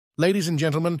Ladies and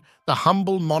gentlemen, the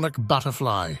humble monarch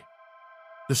butterfly.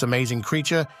 This amazing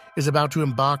creature is about to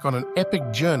embark on an epic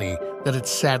journey that it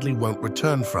sadly won't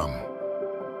return from.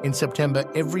 In September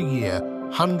every year,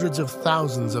 hundreds of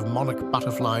thousands of monarch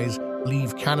butterflies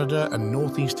leave Canada and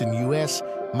northeastern US,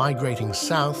 migrating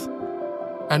south,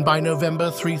 and by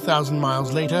November, 3,000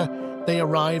 miles later, they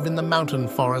arrive in the mountain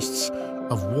forests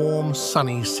of warm,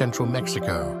 sunny central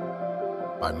Mexico.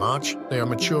 By March, they are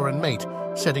mature and mate,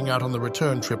 setting out on the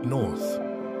return trip north.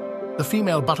 The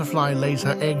female butterfly lays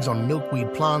her eggs on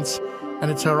milkweed plants,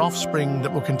 and it's her offspring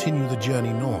that will continue the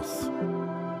journey north.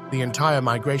 The entire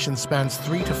migration spans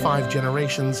 3 to 5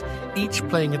 generations, each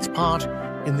playing its part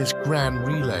in this grand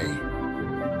relay.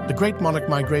 The Great Monarch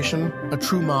Migration, a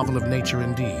true marvel of nature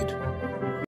indeed.